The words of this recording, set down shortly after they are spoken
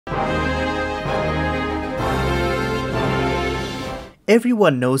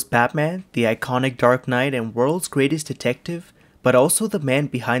Everyone knows Batman, the iconic Dark Knight and world's greatest detective, but also the man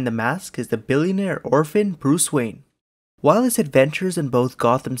behind the mask is the billionaire orphan Bruce Wayne. While his adventures in both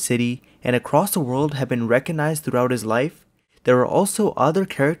Gotham City and across the world have been recognized throughout his life, there are also other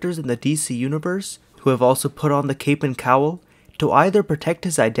characters in the DC universe who have also put on the cape and cowl to either protect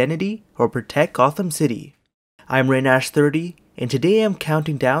his identity or protect Gotham City. I'm Rainash30, and today I'm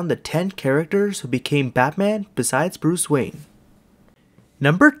counting down the 10 characters who became Batman besides Bruce Wayne.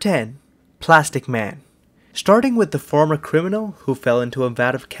 Number 10. Plastic Man. Starting with the former criminal who fell into a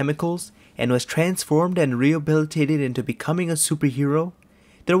vat of chemicals and was transformed and rehabilitated into becoming a superhero,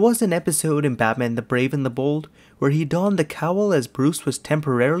 there was an episode in Batman the Brave and the Bold where he donned the cowl as Bruce was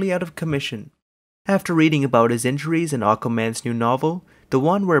temporarily out of commission. After reading about his injuries in Aquaman's new novel, the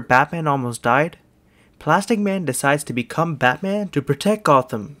one where Batman almost died, Plastic Man decides to become Batman to protect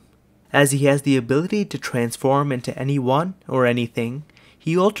Gotham. As he has the ability to transform into anyone or anything,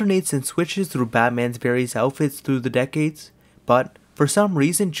 he alternates and switches through Batman's various outfits through the decades, but for some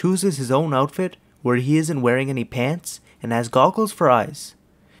reason chooses his own outfit where he isn't wearing any pants and has goggles for eyes.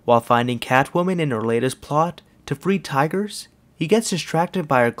 While finding Catwoman in her latest plot to free tigers, he gets distracted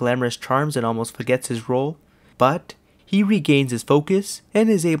by her glamorous charms and almost forgets his role, but he regains his focus and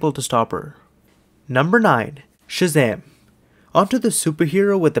is able to stop her. Number 9. Shazam. Onto the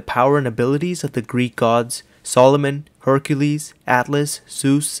superhero with the power and abilities of the Greek gods Solomon, Hercules, Atlas,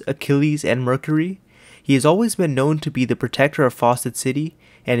 Zeus, Achilles, and Mercury. He has always been known to be the protector of Fawcett City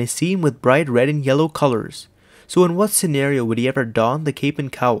and is seen with bright red and yellow colors. So in what scenario would he ever don the cape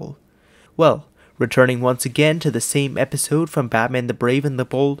and cowl? Well, returning once again to the same episode from Batman the Brave and the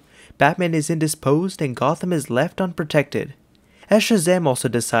Bold, Batman is indisposed and Gotham is left unprotected. As Shazam also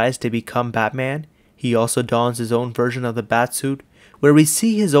decides to become Batman, he also dons his own version of the Batsuit, where we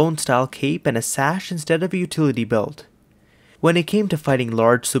see his own style cape and a sash instead of a utility belt. When it came to fighting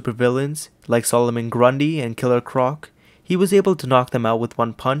large supervillains like Solomon Grundy and Killer Croc, he was able to knock them out with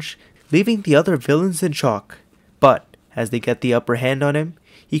one punch, leaving the other villains in shock. But as they get the upper hand on him,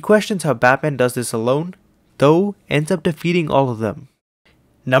 he questions how Batman does this alone, though ends up defeating all of them.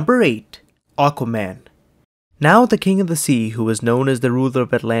 Number 8. Aquaman. Now the king of the sea, who is known as the ruler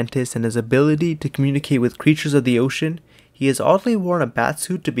of Atlantis and his ability to communicate with creatures of the ocean, he has oddly worn a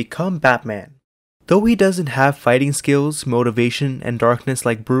batsuit to become Batman. Though he doesn't have fighting skills, motivation, and darkness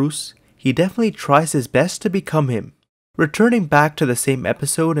like Bruce, he definitely tries his best to become him. Returning back to the same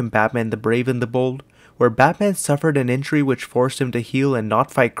episode in Batman the Brave and the Bold, where Batman suffered an injury which forced him to heal and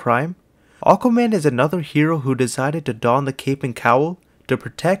not fight crime, Aquaman is another hero who decided to don the cape and cowl to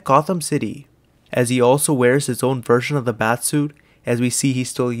protect Gotham City. As he also wears his own version of the batsuit, as we see he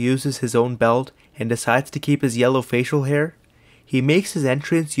still uses his own belt and decides to keep his yellow facial hair, he makes his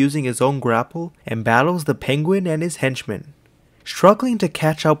entrance using his own grapple and battles the Penguin and his henchmen. Struggling to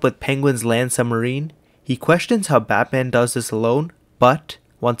catch up with Penguin's land submarine, he questions how Batman does this alone, but,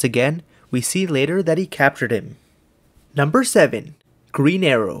 once again, we see later that he captured him. Number 7. Green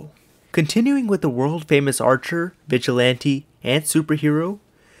Arrow. Continuing with the world-famous archer, vigilante, and superhero,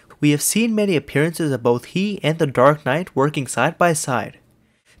 we have seen many appearances of both he and the Dark Knight working side by side.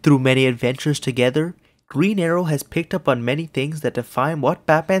 Through many adventures together, Green Arrow has picked up on many things that define what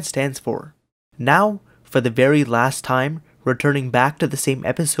Batman stands for. Now, for the very last time, returning back to the same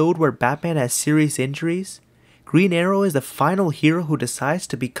episode where Batman has serious injuries, Green Arrow is the final hero who decides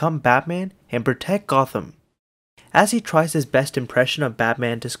to become Batman and protect Gotham. As he tries his best impression of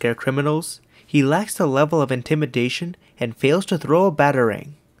Batman to scare criminals, he lacks the level of intimidation and fails to throw a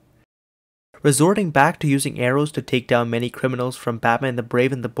batarang. Resorting back to using arrows to take down many criminals from Batman the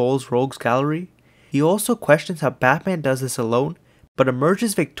Brave and the Bold's rogues gallery, he also questions how Batman does this alone, but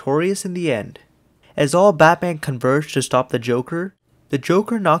emerges victorious in the end. As all Batman converge to stop the Joker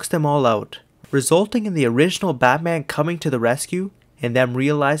knocks them all out, resulting in the original Batman coming to the rescue and them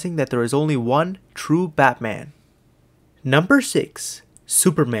realizing that there is only one true Batman. Number 6.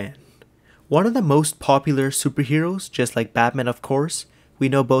 Superman. One of the most popular superheroes, just like Batman of course, we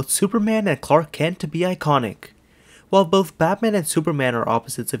know both Superman and Clark Kent to be iconic. While both Batman and Superman are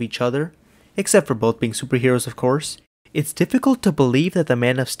opposites of each other, except for both being superheroes of course, it's difficult to believe that the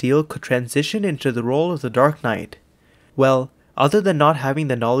Man of Steel could transition into the role of the Dark Knight. Well, other than not having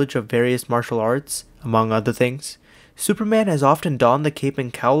the knowledge of various martial arts, among other things, Superman has often donned the cape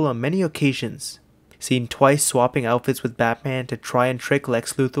and cowl on many occasions. Seen twice swapping outfits with Batman to try and trick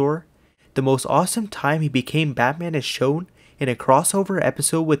Lex Luthor, the most awesome time he became Batman is shown in a crossover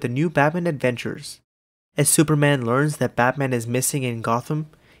episode with the New Batman Adventures. As Superman learns that Batman is missing in Gotham,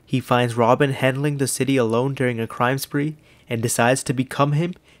 he finds Robin handling the city alone during a crime spree and decides to become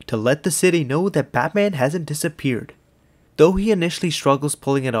him to let the city know that Batman hasn't disappeared. Though he initially struggles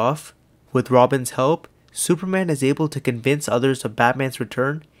pulling it off, with Robin's help, Superman is able to convince others of Batman's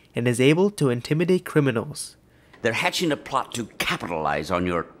return and is able to intimidate criminals. They're hatching a plot to capitalize on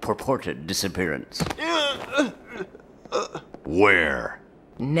your purported disappearance. Where?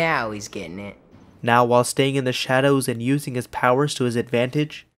 Now he's getting it. Now, while staying in the shadows and using his powers to his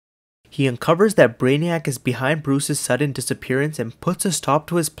advantage, he uncovers that Brainiac is behind Bruce's sudden disappearance and puts a stop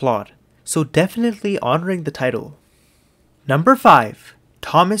to his plot, so definitely honoring the title. Number 5.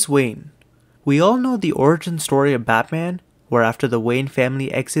 Thomas Wayne. We all know the origin story of Batman, where after the Wayne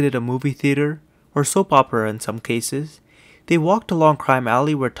family exited a movie theater, or soap opera in some cases, they walked along Crime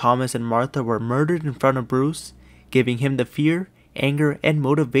Alley where Thomas and Martha were murdered in front of Bruce, giving him the fear, anger, and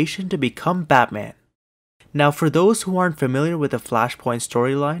motivation to become Batman. Now, for those who aren't familiar with the Flashpoint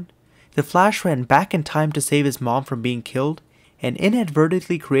storyline, the Flash ran back in time to save his mom from being killed and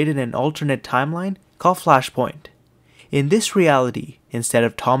inadvertently created an alternate timeline called Flashpoint. In this reality, instead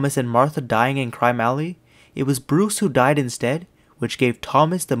of Thomas and Martha dying in Crime Alley, it was Bruce who died instead, which gave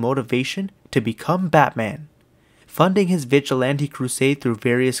Thomas the motivation to become Batman. Funding his vigilante crusade through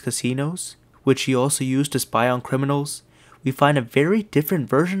various casinos, which he also used to spy on criminals, we find a very different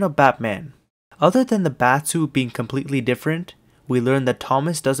version of Batman. Other than the Batsuit being completely different, we learn that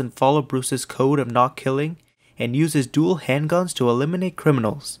Thomas doesn't follow Bruce's code of not killing and uses dual handguns to eliminate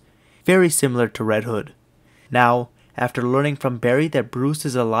criminals, very similar to Red Hood. Now, after learning from Barry that Bruce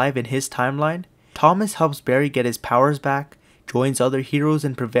is alive in his timeline, Thomas helps Barry get his powers back, joins other heroes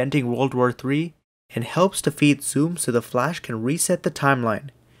in preventing World War III, and helps defeat Zoom so the Flash can reset the timeline.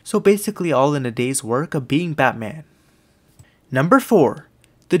 So basically all in a day's work of being Batman. Number 4.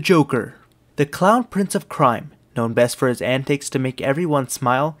 The Joker. The clown prince of crime, known best for his antics to make everyone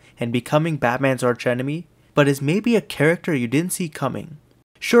smile and becoming Batman's archenemy, but is maybe a character you didn't see coming.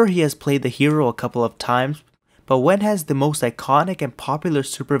 Sure, he has played the hero a couple of times, but when has the most iconic and popular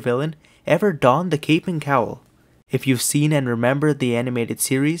supervillain ever donned the cape and cowl? If you've seen and remembered the animated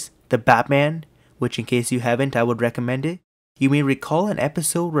series, The Batman, which in case you haven't I would recommend it, you may recall an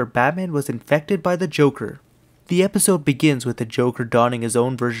episode where Batman was infected by the Joker. The episode begins with the Joker donning his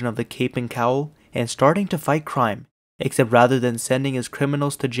own version of the cape and cowl and starting to fight crime, except rather than sending his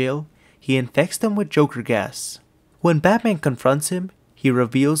criminals to jail, he infects them with Joker gas. When Batman confronts him, he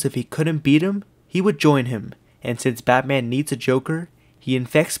reveals if he couldn't beat him, he would join him, and since Batman needs a Joker, he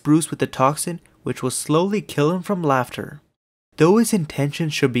infects Bruce with the toxin which will slowly kill him from laughter. Though his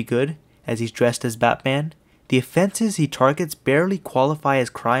intentions should be good, as he's dressed as Batman, the offenses he targets barely qualify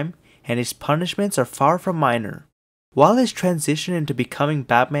as crime and his punishments are far from minor. While his transition into becoming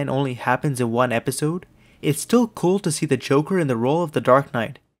Batman only happens in one episode, it's still cool to see the Joker in the role of the Dark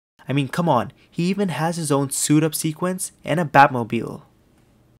Knight. I mean, come on, he even has his own suit-up sequence and a Batmobile.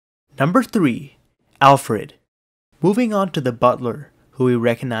 Number 3. Alfred. Moving on to the Butler, who we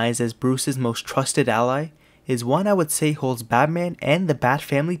recognize as Bruce's most trusted ally, is one I would say holds Batman and the Bat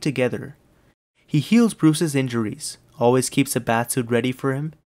family together. He heals Bruce's injuries, always keeps a Batsuit ready for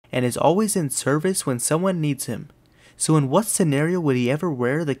him, and is always in service when someone needs him. So in what scenario would he ever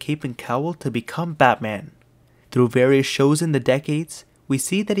wear the cape and cowl to become Batman? Through various shows in the decades, we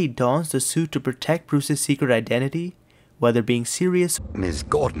see that he dons the suit to protect Bruce's secret identity, whether being serious. Miss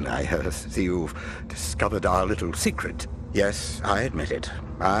Gordon, I see you've discovered our little secret. Yes, I admit it.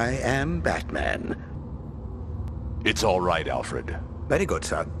 I am Batman. It's all right, Alfred. Very good,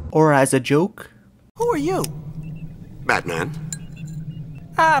 sir. Or as a joke. Who are you? Batman?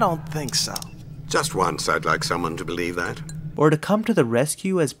 I don't think so. Just once I'd like someone to believe that. Or to come to the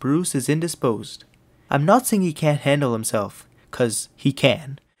rescue as Bruce is indisposed. I'm not saying he can't handle himself, 'cause he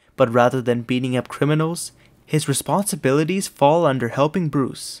can, but rather than beating up criminals, his responsibilities fall under helping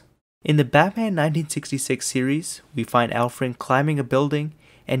Bruce. In the Batman 1966 series, we find Alfred climbing a building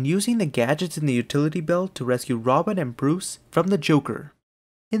and using the gadgets in the utility belt to rescue Robin and Bruce from the Joker.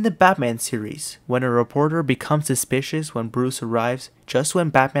 In the Batman series, when a reporter becomes suspicious when Bruce arrives just when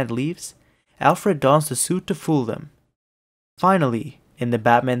Batman leaves, Alfred dons the suit to fool them. Finally, in the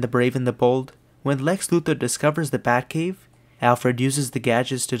Batman the Brave and the Bold, when Lex Luthor discovers the Batcave, Alfred uses the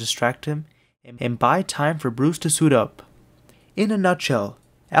gadgets to distract him and buy time for Bruce to suit up. In a nutshell,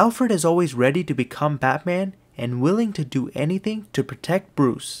 Alfred is always ready to become Batman and willing to do anything to protect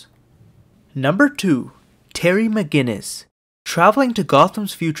Bruce. Number 2. Terry McGinnis. Traveling to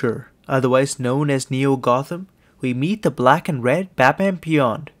Gotham's future, otherwise known as Neo Gotham, we meet the black and red Batman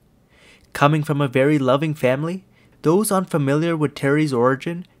Beyond. Coming from a very loving family, those unfamiliar with Terry's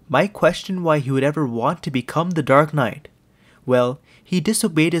origin might question why he would ever want to become the Dark Knight. Well, he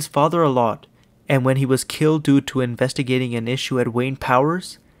disobeyed his father a lot, and when he was killed due to investigating an issue at Wayne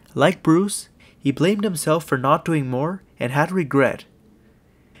Powers, like Bruce, he blamed himself for not doing more and had regret.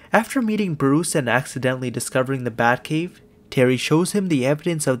 After meeting Bruce and accidentally discovering the Batcave, Terry shows him the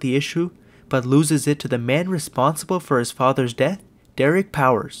evidence of the issue, but loses it to the man responsible for his father's death, Derek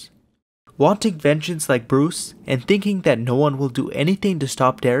Powers. Wanting vengeance like Bruce, and thinking that no one will do anything to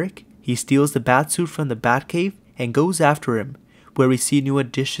stop Derek, he steals the Batsuit from the Batcave and goes after him, where we see new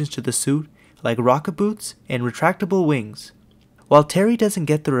additions to the suit like rocket boots and retractable wings. While Terry doesn't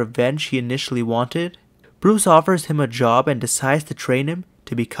get the revenge he initially wanted, Bruce offers him a job and decides to train him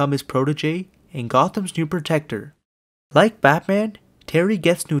to become his protege and Gotham's new protector. Like Batman, Terry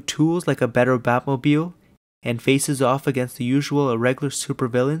gets new tools like a better Batmobile and faces off against the usual irregular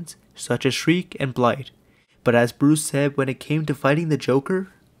supervillains such as Shriek and Blight. But as Bruce said when it came to fighting the Joker,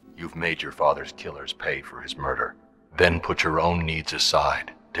 You've made your father's killers pay for his murder, then put your own needs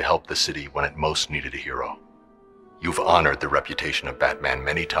aside to help the city when it most needed a hero. You've honored the reputation of Batman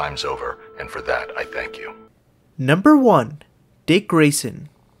many times over, and for that I thank you. Number 1. Dick Grayson.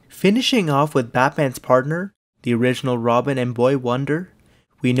 Finishing off with Batman's partner, the original Robin and Boy Wonder,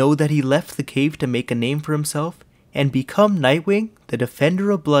 we know that he left the cave to make a name for himself and become Nightwing, the defender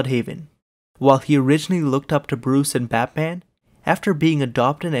of Bloodhaven. While he originally looked up to Bruce and Batman, after being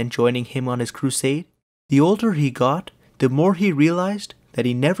adopted and joining him on his crusade, the older he got, the more he realized that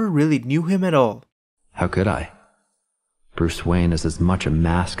he never really knew him at all. How could I? Bruce Wayne is as much a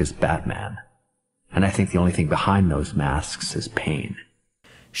mask as Batman, and I think the only thing behind those masks is pain.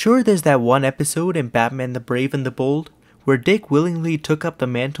 Sure, there's that one episode in Batman the Brave and the Bold where Dick willingly took up the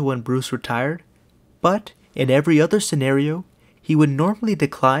mantle when Bruce retired, but in every other scenario, he would normally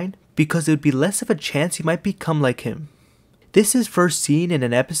decline because it would be less of a chance he might become like him. This is first seen in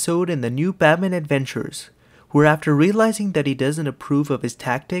an episode in the new Batman Adventures, where after realizing that he doesn't approve of his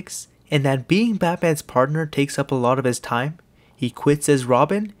tactics and that being Batman's partner takes up a lot of his time, he quits as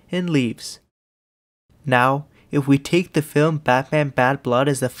Robin and leaves. Now, if we take the film Batman Bad Blood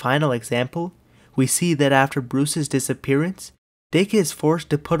as the final example, we see that after Bruce's disappearance, Dick is forced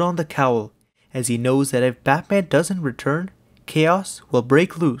to put on the cowl, as he knows that if Batman doesn't return, chaos will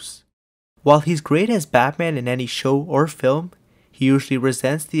break loose. While he's great as Batman in any show or film, he usually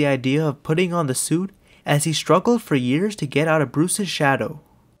resents the idea of putting on the suit as he struggled for years to get out of Bruce's shadow.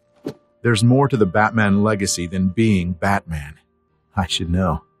 There's more to the Batman legacy than being Batman. I should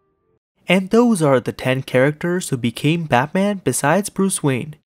know. And those are the 10 characters who became Batman besides Bruce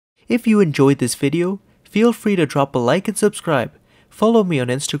Wayne. If you enjoyed this video, feel free to drop a like and subscribe, follow me on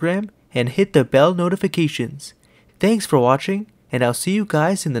Instagram, and hit the bell notifications. Thanks for watching, and I'll see you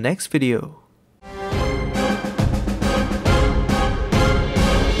guys in the next video.